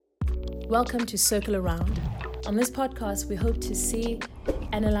Welcome to Circle Around. On this podcast, we hope to see,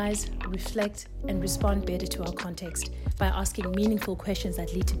 analyze, reflect, and respond better to our context by asking meaningful questions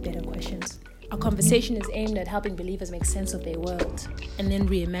that lead to better questions. Our conversation is aimed at helping believers make sense of their world and then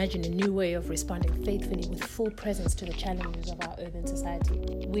reimagine a new way of responding faithfully with full presence to the challenges of our urban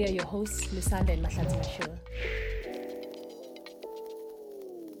society. We are your hosts, Lusanda and Mahlatsi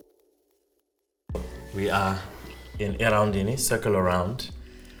Mashua. We are in Eraundini, Circle Around,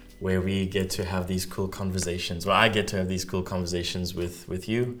 where we get to have these cool conversations, or I get to have these cool conversations with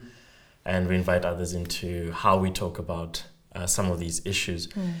you, and we invite others into how we talk about some of these issues.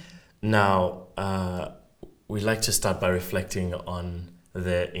 Now, we like to start by reflecting on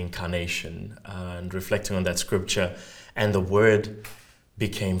the incarnation and reflecting on that scripture, and the Word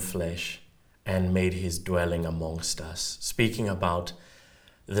became flesh and made his dwelling amongst us, speaking about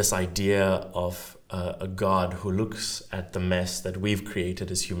this idea of a God who looks at the mess that we've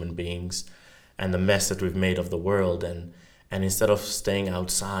created as human beings and the mess that we've made of the world, and instead of staying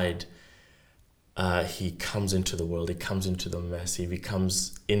outside, he comes into the world, he comes into the mess, he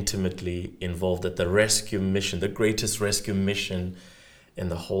becomes intimately involved at the rescue mission. The greatest rescue mission in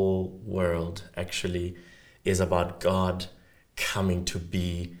the whole world actually is about God coming to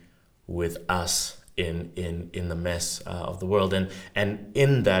be with us in the mess of the world, and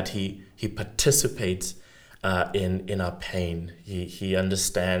in that he participates in our pain. He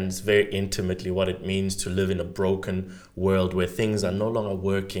understands very intimately what it means to live in a broken world where things are no longer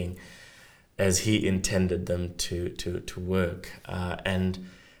working as he intended them to work,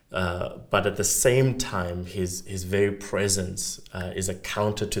 but at the same time his very presence is a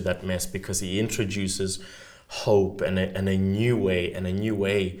counter to that mess, because he introduces hope and a new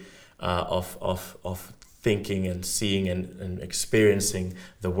way of thinking and seeing and experiencing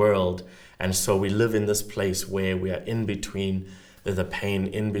the world. And so we live in this place where we are in between the pain,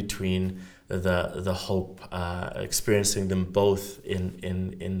 in between the hope, experiencing them both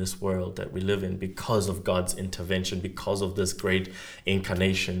in this world that we live in because of God's intervention, because of this great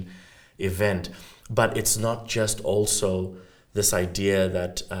incarnation event. But it's not just also this idea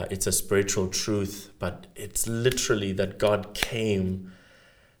that it's a spiritual truth, but it's literally that God came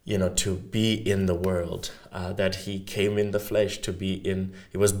to be in the world, that he came in the flesh he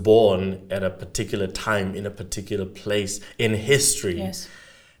was born at a particular time, in a particular place in history, yes,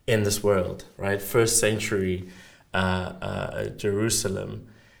 in this world, right? First century Jerusalem.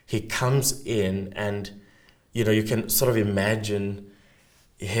 He comes in, and, you can sort of imagine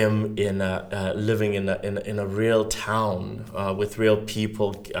him living in a real town with real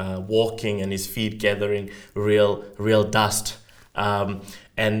people, walking, and his feet gathering real dust.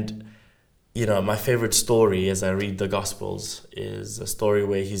 And my favorite story as I read the Gospels is a story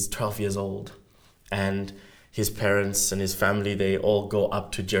where he's 12 years old, and his parents and his family, they all go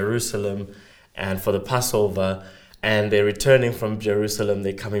up to Jerusalem and for the Passover, and they're returning from Jerusalem,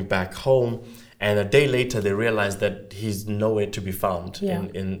 they're coming back home, and a day later they realize that he's nowhere to be found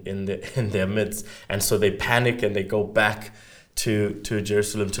in their midst, and so they panic and they go back to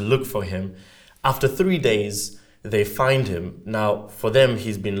Jerusalem to look for him. After 3 days, they find him. Now, for them,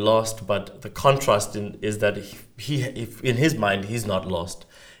 he's been lost, but the contrast is that he in his mind, he's not lost.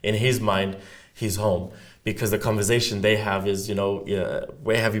 In his mind, he's home, because the conversation they have is,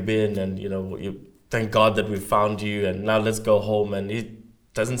 where have you been? And, you thank God that we found you, and now let's go home. And he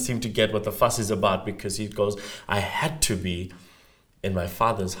doesn't seem to get what the fuss is about, because he goes, I had to be in my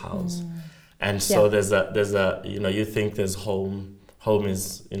Father's house. And so there's a you think there's home. Home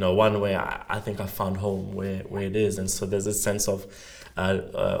is, one way. I think I found home where it is. And so there's a sense of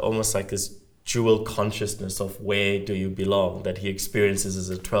almost like this dual consciousness of where do you belong that he experiences as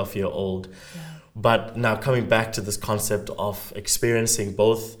a 12-year-old. Yeah. But now coming back to this concept of experiencing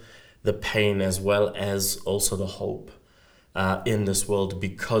both the pain as well as also the hope in this world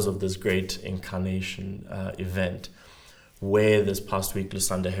because of this great incarnation event. Where this past week,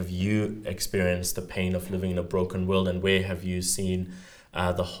 Lusanda, have you experienced the pain of living in a broken world, and where have you seen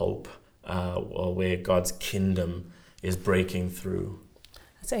the hope, or where God's kingdom is breaking through?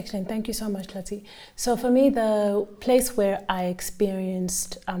 That's excellent. Thank you so much, Lati. So for me, the place where I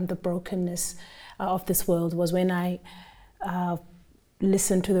experienced the brokenness of this world was when I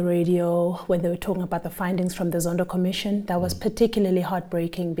listened to the radio when they were talking about the findings from the Zondo Commission. That was particularly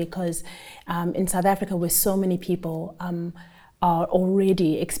heartbreaking, because in South Africa, where so many people are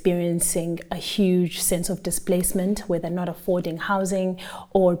already experiencing a huge sense of displacement, where they're not affording housing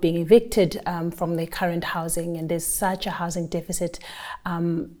or being evicted from their current housing, and there's such a housing deficit.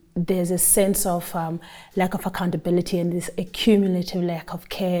 There's a sense of lack of accountability and this accumulative lack of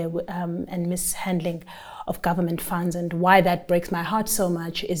care and mishandling of government funds. And why that breaks my heart so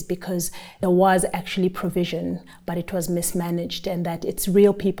much is because there was actually provision, but it was mismanaged, and that it's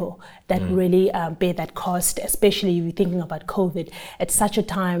real people that really bear that cost, especially if you're thinking about COVID. At such a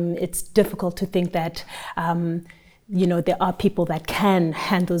time, it's difficult to think that there are people that can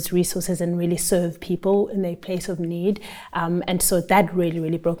hand those resources and really serve people in their place of need. And so that really,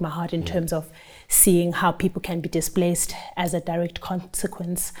 really broke my heart in terms of seeing how people can be displaced as a direct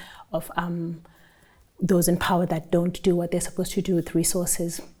consequence of those in power that don't do what they're supposed to do with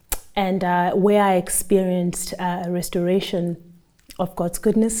resources. And where I experienced a restoration of God's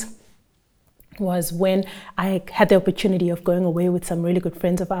goodness was when I had the opportunity of going away with some really good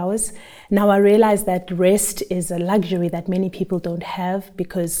friends of ours. Now I realize that rest is a luxury that many people don't have,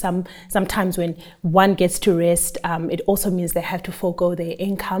 because sometimes when one gets to rest, it also means they have to forego their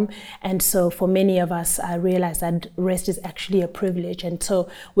income. And so for many of us, I realize that rest is actually a privilege. And so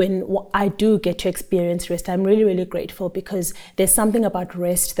when I do get to experience rest, I'm really, really grateful, because there's something about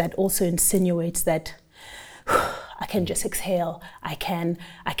rest that also insinuates that I can just exhale. I can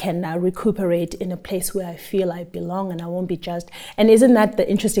recuperate in a place where I feel I belong and I won't be judged. And isn't that the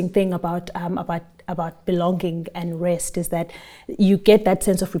interesting thing about belonging and rest, is that you get that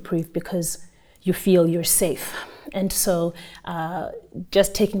sense of reprieve because you feel you're safe. And so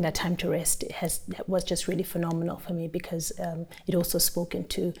just taking that time to rest was just really phenomenal for me, because it also spoke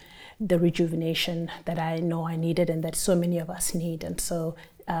into the rejuvenation that I know I needed and that so many of us need. And so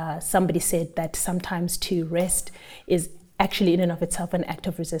somebody said that sometimes to rest is actually in and of itself an act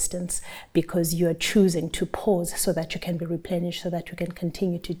of resistance, because you're choosing to pause so that you can be replenished, so that you can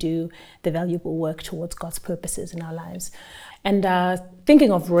continue to do the valuable work towards God's purposes in our lives. And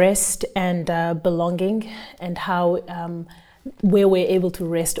thinking of rest and belonging, and how where we're able to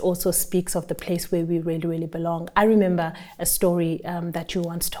rest also speaks of the place where we really, really belong. I remember a story that you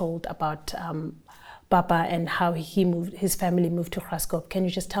once told about Papa and how his family moved to Graskop. Can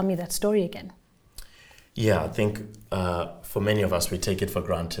you just tell me that story again? Yeah, I think for many of us, we take it for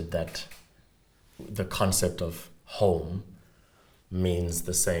granted that the concept of home means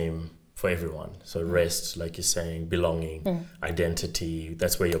the same for everyone. So rest, like you're saying, belonging, identity,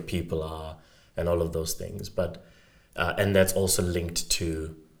 that's where your people are, and all of those things. But and that's also linked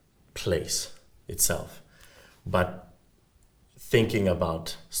to place itself. But thinking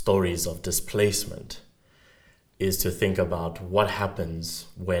about stories of displacement is to think about what happens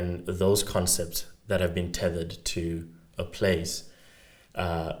when those concepts that have been tethered to a place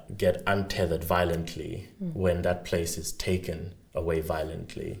get untethered violently when that place is taken away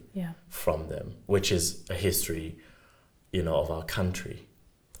violently from them, which is a history, of our country.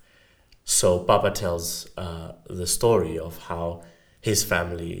 So Papa tells the story of how his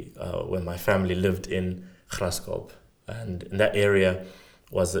family, when my family lived in Graskop, and in that area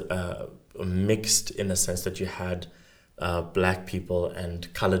was mixed in a sense that you had black people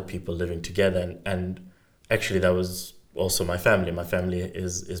and colored people living together, and actually that was also my family. My family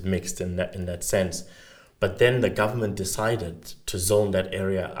is mixed in that sense. But then the government decided to zone that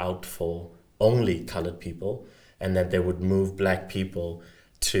area out for only colored people, and that they would move black people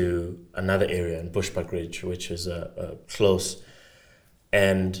to another area in Bushbuckridge, which is close,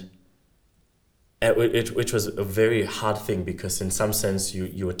 and which was a very hard thing, because in some sense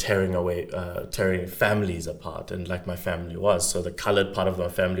you were tearing families apart, and like my family was. So the colored part of my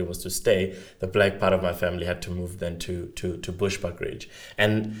family was to stay. The black part of my family had to move then to Bushbuckridge.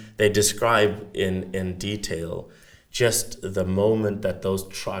 And they describe in detail just the moment that those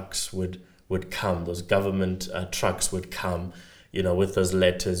trucks would come, those government trucks would come, with those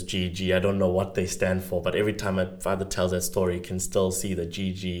letters, GG. I don't know what they stand for, but every time my father tells that story, you can still see the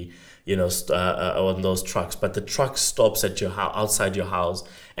GG, on those trucks. But the truck stops at your house, outside your house,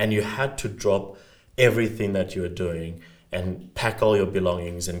 and you had to drop everything that you were doing and pack all your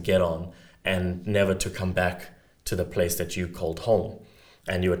belongings and get on, and never to come back to the place that you called home,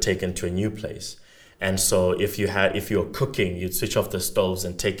 and you were taken to a new place. And so if you were cooking, you'd switch off the stoves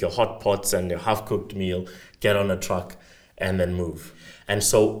and take your hot pots and your half-cooked meal, get on a truck, and then move. And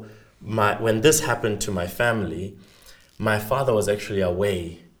so when this happened to my family, my father was actually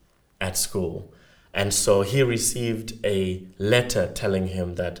away at school. And so he received a letter telling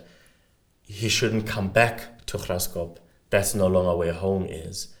him that he shouldn't come back to Graskop. That's no longer where home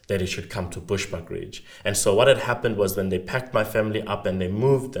is, that he should come to Bushbuckridge. And so what had happened was, when they packed my family up and they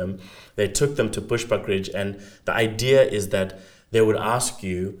moved them, they took them to Bushbuckridge. And the idea is that they would ask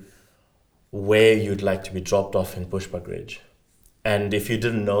you where you'd like to be dropped off in Bushbuckridge. And if you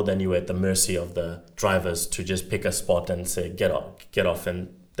didn't know, then you were at the mercy of the drivers to just pick a spot and say, get off,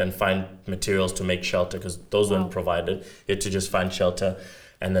 and then find materials to make shelter, because those weren't provided. You had to just find shelter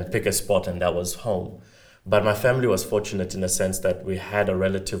and then pick a spot, and that was home. But my family was fortunate in the sense that we had a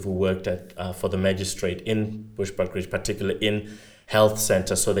relative who worked for the magistrate in Bushbuckridge, particularly in health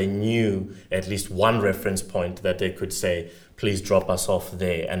center, so they knew at least one reference point that they could say, please drop us off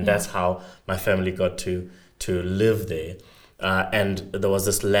there. And that's how my family got to live there. And there was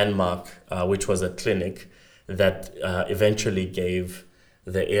this landmark, which was a clinic that eventually gave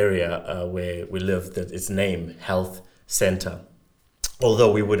the area where we lived its name, Health Center.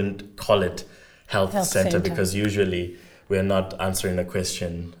 Although we wouldn't call it Health Center because usually we're not answering a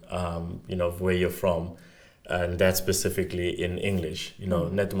question, of where you're from. And that's specifically in English,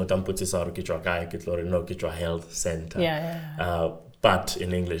 Health Center. But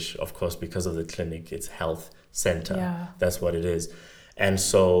in English, of course, because of the clinic, it's Health Center. Yeah. That's what it is. And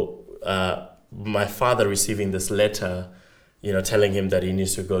so my father receiving this letter, telling him that he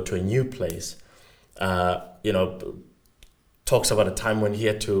needs to go to a new place, talks about a time when he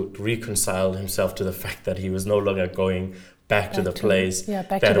had to reconcile himself to the fact that he was no longer going back to the place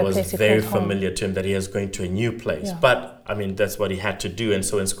that was very familiar to him, that he was going to a new place. Yeah. But, that's what he had to do. And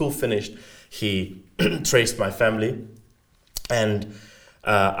so when school finished, he traced my family. And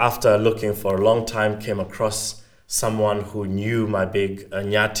after looking for a long time, came across someone who knew my big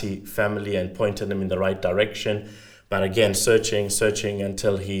Nyati family and pointed them in the right direction. But again, searching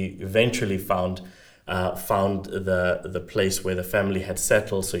until he eventually found the place where the family had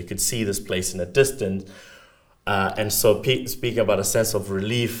settled, so you could see this place in the distance. And so speaking about a sense of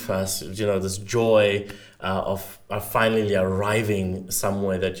relief, this joy of finally arriving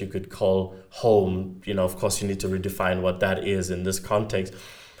somewhere that you could call home. Of course, you need to redefine what that is in this context.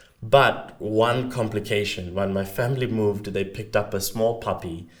 But one complication, when my family moved, they picked up a small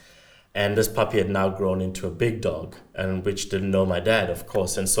puppy, and this puppy had now grown into a big dog, and which didn't know my dad, of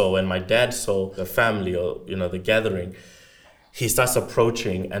course. And so when my dad saw the family or, the gathering, he starts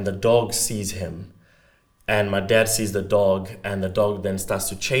approaching and the dog sees him. And my dad sees the dog, and the dog then starts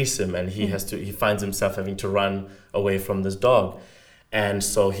to chase him, and he finds himself having to run away from this dog. And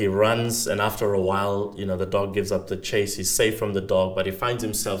so he runs, and after a while, the dog gives up the chase. He's safe from the dog, but he finds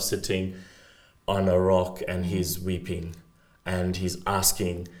himself sitting on a rock, and he's weeping, and he's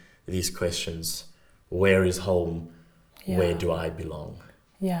asking these questions. Where is home? Yeah. Where do I belong?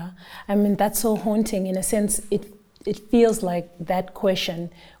 Yeah, that's so haunting. In a sense, it feels like that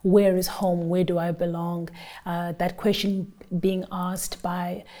question, where is home, where do I belong? That question being asked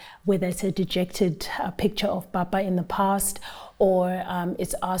by whether it's a dejected picture of Papa in the past, or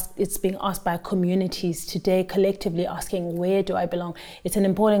it's being asked by communities today, collectively asking, where do I belong? It's an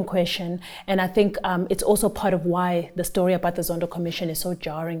important question. And I think it's also part of why the story about the Zondo Commission is so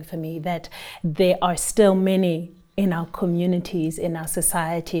jarring for me, that there are still many in our communities, in our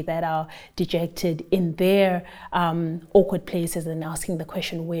society, that are dejected in their awkward places and asking the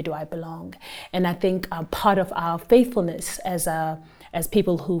question, where do I belong? And I think part of our faithfulness as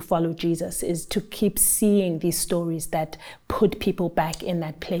people who follow Jesus is to keep seeing these stories that put people back in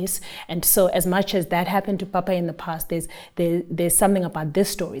that place. And so as much as that happened to Papa in the past, there's something about this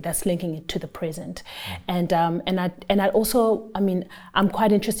story that's linking it to the present. And I also, I'm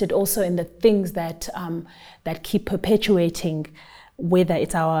quite interested also in the things that keep perpetuating, whether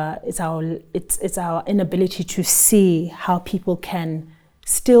it's our inability to see how people can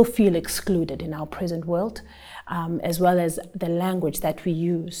still feel excluded in our present world, as well as the language that we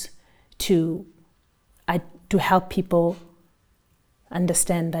use to help people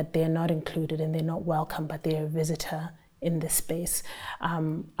understand that they're not included and they're not welcome, but they're a visitor in this space.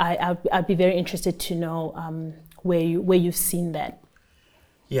 I'd be very interested to know where you've seen that.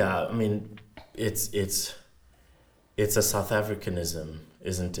 Yeah, it's a South Africanism,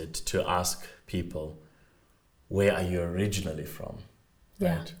 isn't it, to ask people, where are you originally from?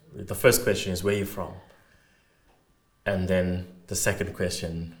 Yeah. Right? The first question is, where are you from? And then the second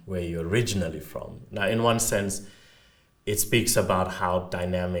question, where are you originally from? Now, in one sense, it speaks about how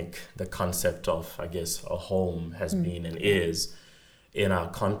dynamic the concept of, I guess, a home has been and is in our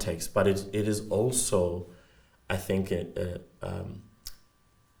context. But it is also, I think,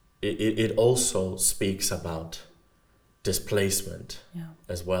 it also speaks about displacement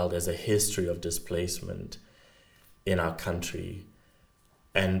as well. There's a history of displacement in our country,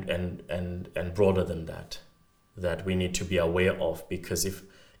 and broader than that we need to be aware of, because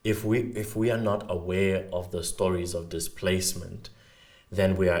if we are not aware of the stories of displacement,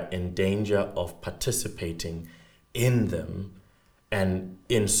 then we are in danger of participating in them, and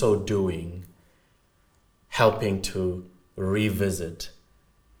in so doing helping to revisit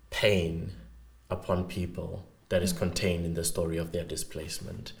pain upon people that is contained in the story of their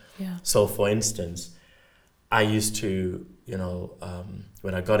displacement. Yeah. So for instance, I used to,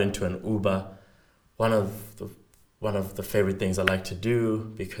 when I got into an Uber one of the favorite things I like to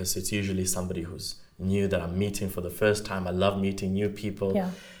do, because it's usually somebody who's new that I'm meeting for the first time. I love meeting new people.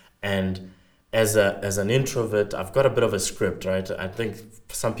 Yeah. And as an introvert, I've got a bit of a script, right? I think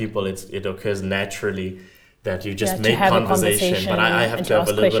for some people it occurs naturally that you just make conversation, but I have to have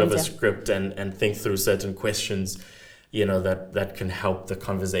a little bit of a script and think through certain questions, that can help the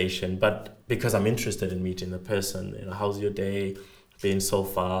conversation. But because I'm interested in meeting the person, how's your day been so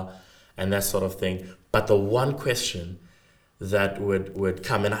far, and that sort of thing. But the one question that would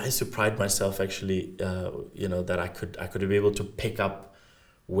come, and I used to pride myself actually, that I could be able to pick up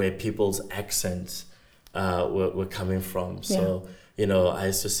where people's accents were coming from. So. I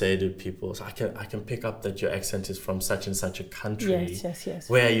used to say to people, so I can pick up that your accent is from such and such a country. Yes.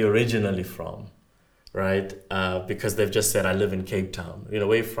 Where are you originally from, right? Because they've just said, I live in Cape Town. Where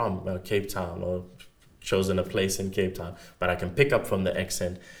are you from? Cape Town, or chosen a place in Cape Town. But I can pick up from the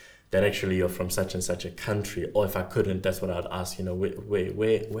accent that actually you're from such and such a country. Or if I couldn't, that's what I'd ask,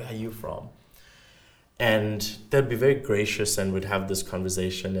 where are you from? And they'd be very gracious, and we'd have this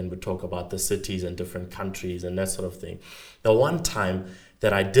conversation, and we'd talk about the cities and different countries and that sort of thing. The one time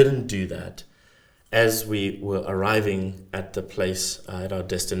that I didn't do that, as we were arriving at the place, at our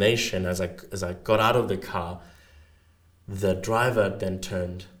destination, as I got out of the car, the driver then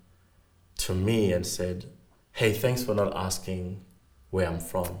turned to me and said, hey, thanks for not asking where I'm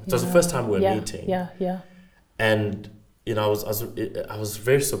from. It was the first time we were meeting. Yeah. And I was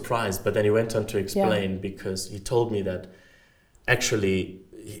very surprised, but then he went on to explain, because he told me that actually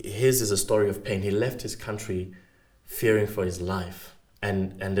his is a story of pain. He left his country fearing for his life,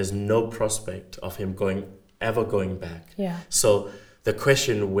 and there's no prospect of him ever going back. Yeah. So the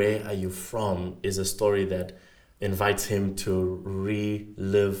question, where are you from, is a story that invites him to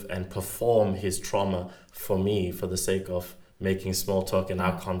relive and perform his trauma for me, for the sake of making small talk in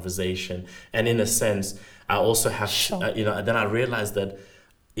our conversation. And in a sense, I also have, then I realized that,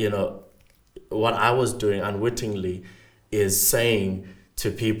 what I was doing unwittingly is saying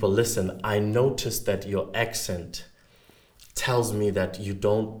to people, listen, I noticed that your accent tells me that you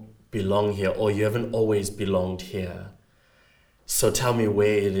don't belong here, or you haven't always belonged here. So tell me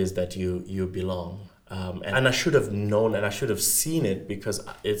where it is that you belong. And I should have known, and I should have seen it, because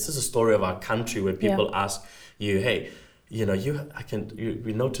it's just a story of our country where people ask you, hey, we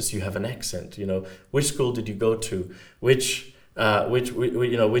notice you have an accent. Which school did you go to? Where's your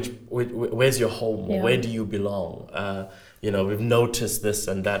home? Yeah. Where do you belong? We've noticed this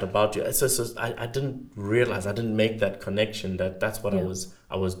and that about you. So I didn't realize, I didn't make that connection that's what I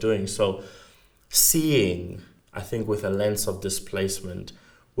was doing. So seeing, I think, with a lens of displacement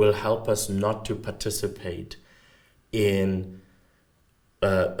will help us not to participate in,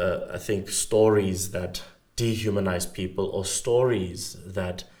 I think, stories that dehumanize people, or stories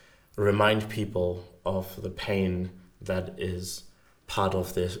that remind people of the pain that is part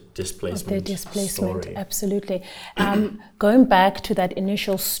of their displacement. Story. Absolutely. Going back to that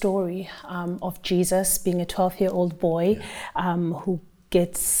initial story of Jesus being a 12-year-old boy who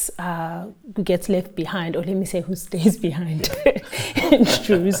gets left behind, or let me say who stays behind in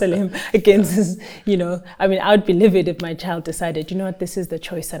Jerusalem against his, I would be livid if my child decided, this is the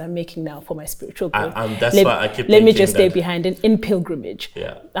choice that I'm making now for my spiritual growth. Let me just stay behind in pilgrimage.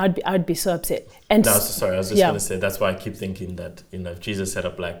 Yeah. I'd be so upset. And I was going to say, that's why I keep thinking that, if Jesus had a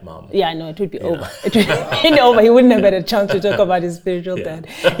black mom. Yeah, no, it would be over. It would be over. He wouldn't have had a chance to talk about his spiritual dad.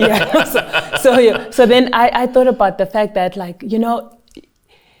 Yeah. So then I thought about the fact that,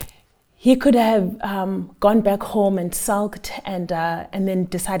 he could have gone back home and sulked and then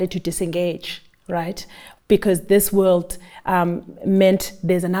decided to disengage, right? Because this world meant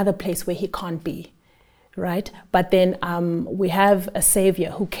there's another place where he can't be, right? But then we have a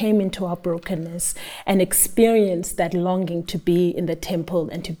Savior who came into our brokenness and experienced that longing to be in the temple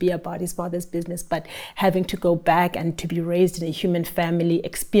and to be about his Father's business, but having to go back and to be raised in a human family,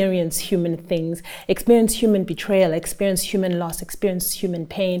 experience human things, experience human betrayal, experience human loss, experience human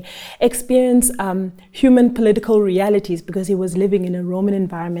pain, experience human political realities, because he was living in a Roman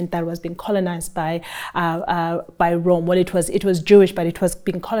environment that was being colonized by Rome. Well, it was Jewish, but it was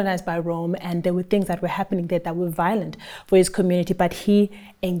being colonized by Rome, and there were things that were happening there that were violent for his community, but he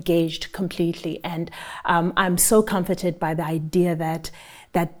engaged completely. And I'm so comforted by the idea that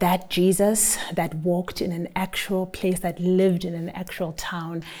Jesus that walked in an actual place, that lived in an actual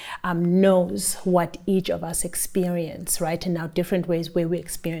town, knows what each of us experience, right? In our different ways where we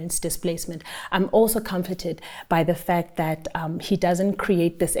experience displacement. I'm also comforted by the fact that he doesn't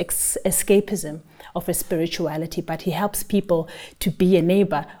create this escapism of a spirituality, but he helps people to be a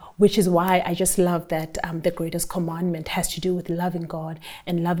neighbor which is why I just love that the greatest commandment has to do with loving God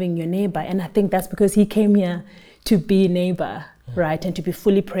and loving your neighbor. And I think that's because he came here to be neighbor, right? And to be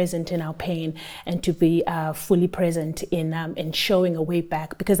fully present in our pain, and to be fully present in showing a way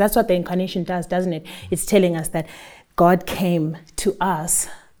back. Because that's what the incarnation does, doesn't it? It's telling us that God came to us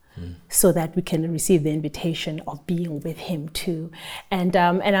so that we can receive the invitation of being with him too. And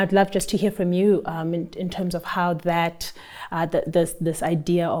I'd love just to hear from you in terms of how that, this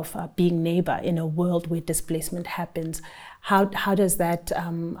idea of being neighbor in a world where displacement happens, how does that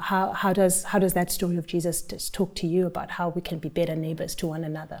story of Jesus just talk to you about how we can be better neighbors to one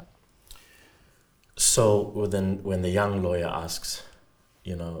another? So when the young lawyer asks,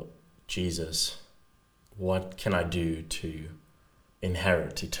 Jesus, what can I do to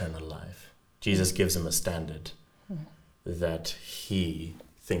inherit eternal life? Jesus gives him a standard that he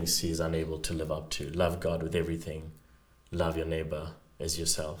thinks he is unable to live up to. Love God with everything. Love your neighbor as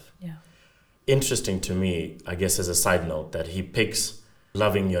yourself. Yeah. Interesting to me, I guess, as a side note, that he picks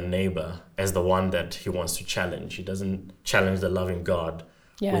loving your neighbor as the one that he wants to challenge. He doesn't challenge the loving God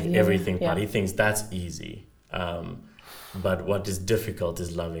with everything, but he thinks that's easy. But what is difficult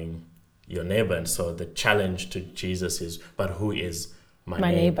is loving your neighbor. And so the challenge to Jesus is, but who is my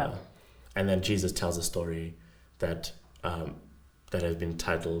neighbor? And then Jesus tells a story that that has been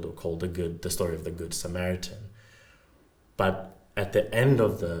titled or called the story of the Good Samaritan. But at the end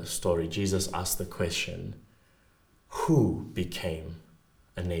of the story, Jesus asks the question, who became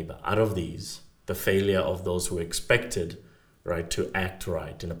a neighbor? Out of these, the failure of those who were expected, right, to act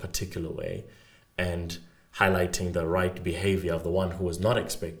right in a particular way, and highlighting the right behavior of the one who was not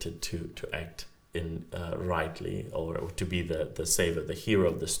expected to act in rightly, or to be the savior, the hero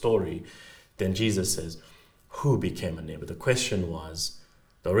of the story, then Jesus says, who became a neighbor? The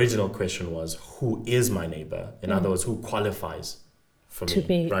original question was, who is my neighbor? In other words, who qualifies for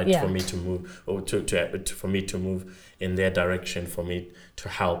me, for me to move, or for me to move in their direction, for me to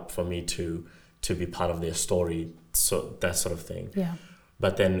help, for me to be part of their story, so that sort of thing. Yeah.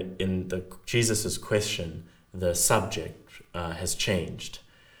 But then in Jesus's question, the subject has changed.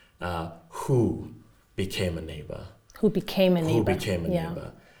 Who became a neighbor? Who became a neighbor? Who became a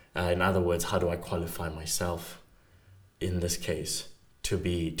neighbor? In other words, how do I qualify myself in this case to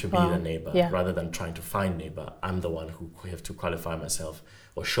be the neighbor, rather than trying to find neighbor? I'm the one who have to qualify myself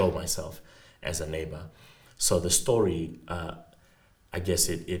or show myself as a neighbor. So the story, I guess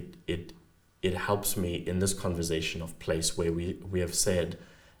it helps me in this conversation of place, where we have said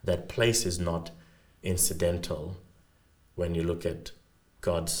that place is not incidental when you look at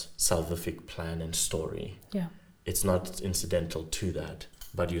God's salvific plan and story. Yeah. It's not incidental to that,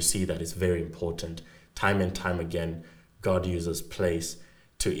 but you see that it's very important. Time and time again, God uses place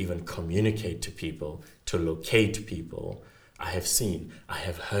to even communicate to people, to locate people. I have seen, I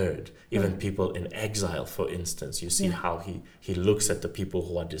have heard, even people in exile, for instance. You see how he looks at the people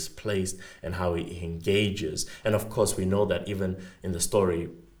who are displaced and how he engages. And of course, we know that even in the story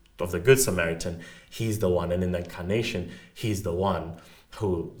of the Good Samaritan, he's the one, and in the incarnation, he's the one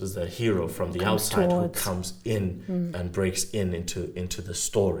who is the hero from the outside, who comes in and breaks into the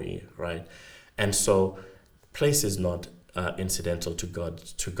story, right? And so place is not incidental to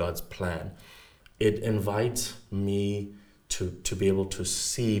God's plan. It invites me to be able to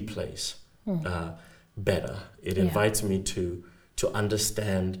see place better. It invites me to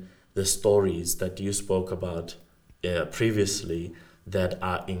understand the stories that you spoke about previously that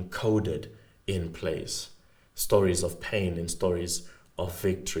are encoded in place. Stories of pain and stories of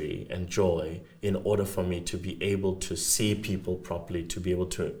victory and joy, in order for me to be able to see people properly, to be able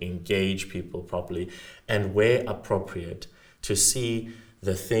to engage people properly, and where appropriate, to see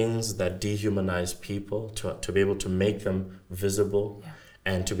the things that dehumanize people, to be able to make them visible,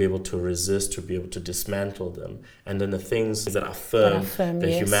 and to be able to resist, to be able to dismantle them. And then the things that affirm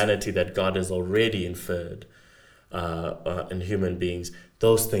the humanity that God has already inferred in human beings,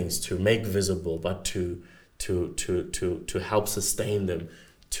 those things to make visible, but to help sustain them,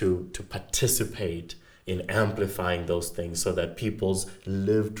 to participate in amplifying those things, so that people's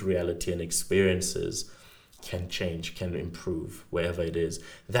lived reality and experiences can change, can improve wherever it is.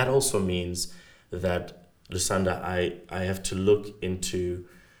 That also means that, Lusanda, I have to look into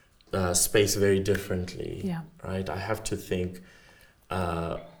space very differently, right? I have to think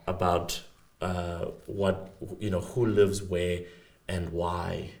about who lives where and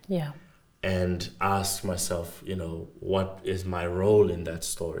why. Yeah. And ask myself, what is my role in that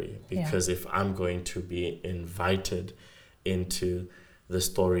story? Because if I'm going to be invited into the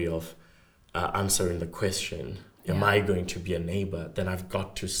story of answering the question, am I going to be a neighbor? Then I've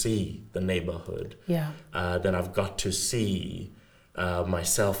got to see the neighborhood. Yeah. Then I've got to see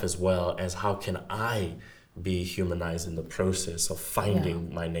myself as well as how can I be humanized in the process of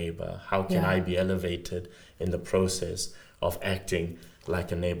finding my neighbor? How can I be elevated in the process of acting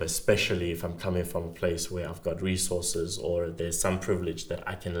like a neighbor, especially if I'm coming from a place where I've got resources or there's some privilege that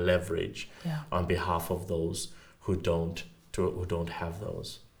I can leverage on behalf of those who don't have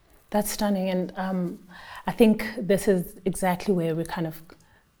those. That's stunning, and I think this is exactly where we kind of,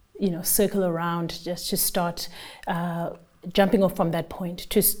 circle around just to start jumping off from that point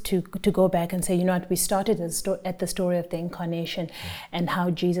to go back and say, what, we started at the story of the incarnation and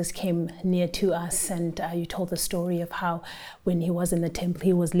how Jesus came near to us, and you told the story of how when he was in the temple,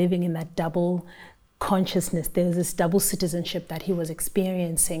 he was living in that double consciousness. There's this double citizenship that he was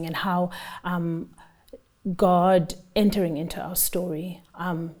experiencing, and how God entering into our story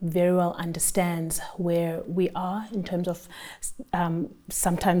very well understands where we are in terms of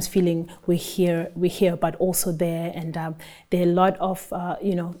sometimes feeling we're here, but also there. And there are a lot of,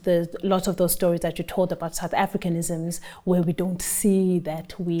 there's lots of those stories that you told about South Africanisms where we don't see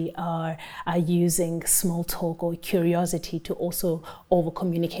that we are using small talk or curiosity to also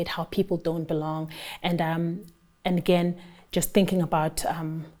over-communicate how people don't belong. And again, just thinking about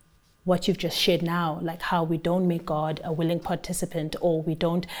what you've just shared now, like how we don't make God a willing participant, or we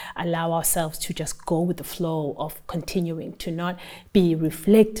don't allow ourselves to just go with the flow of continuing to not be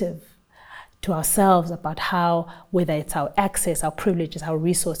reflective to ourselves about how, whether it's our access, our privileges, our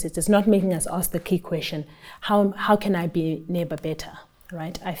resources, it's not making us ask the key question, how can I be neighbor better,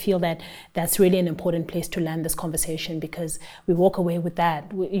 right? I feel that that's really an important place to land this conversation, because we walk away with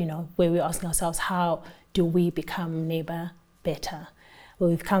that, where we're asking ourselves, how do we become neighbor better? Well,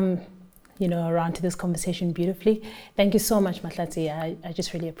 we've come, around to this conversation beautifully. Thank you so much, Mahlatsi. I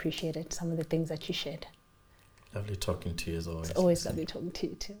just really appreciated some of the things that you shared. Lovely talking to you as always. It's always lovely talking to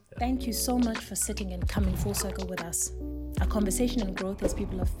you too. Thank you so much for sitting and coming full circle with us. Our conversation and growth as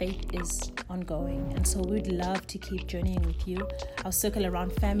people of faith is ongoing, and so we'd love to keep journeying with you. Our circle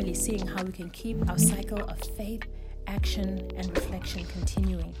around family, seeing how we can keep our cycle of faith, action and reflection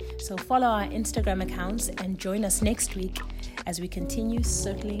continuing. So follow our Instagram accounts and join us next week as we continue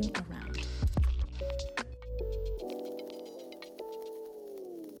circling around.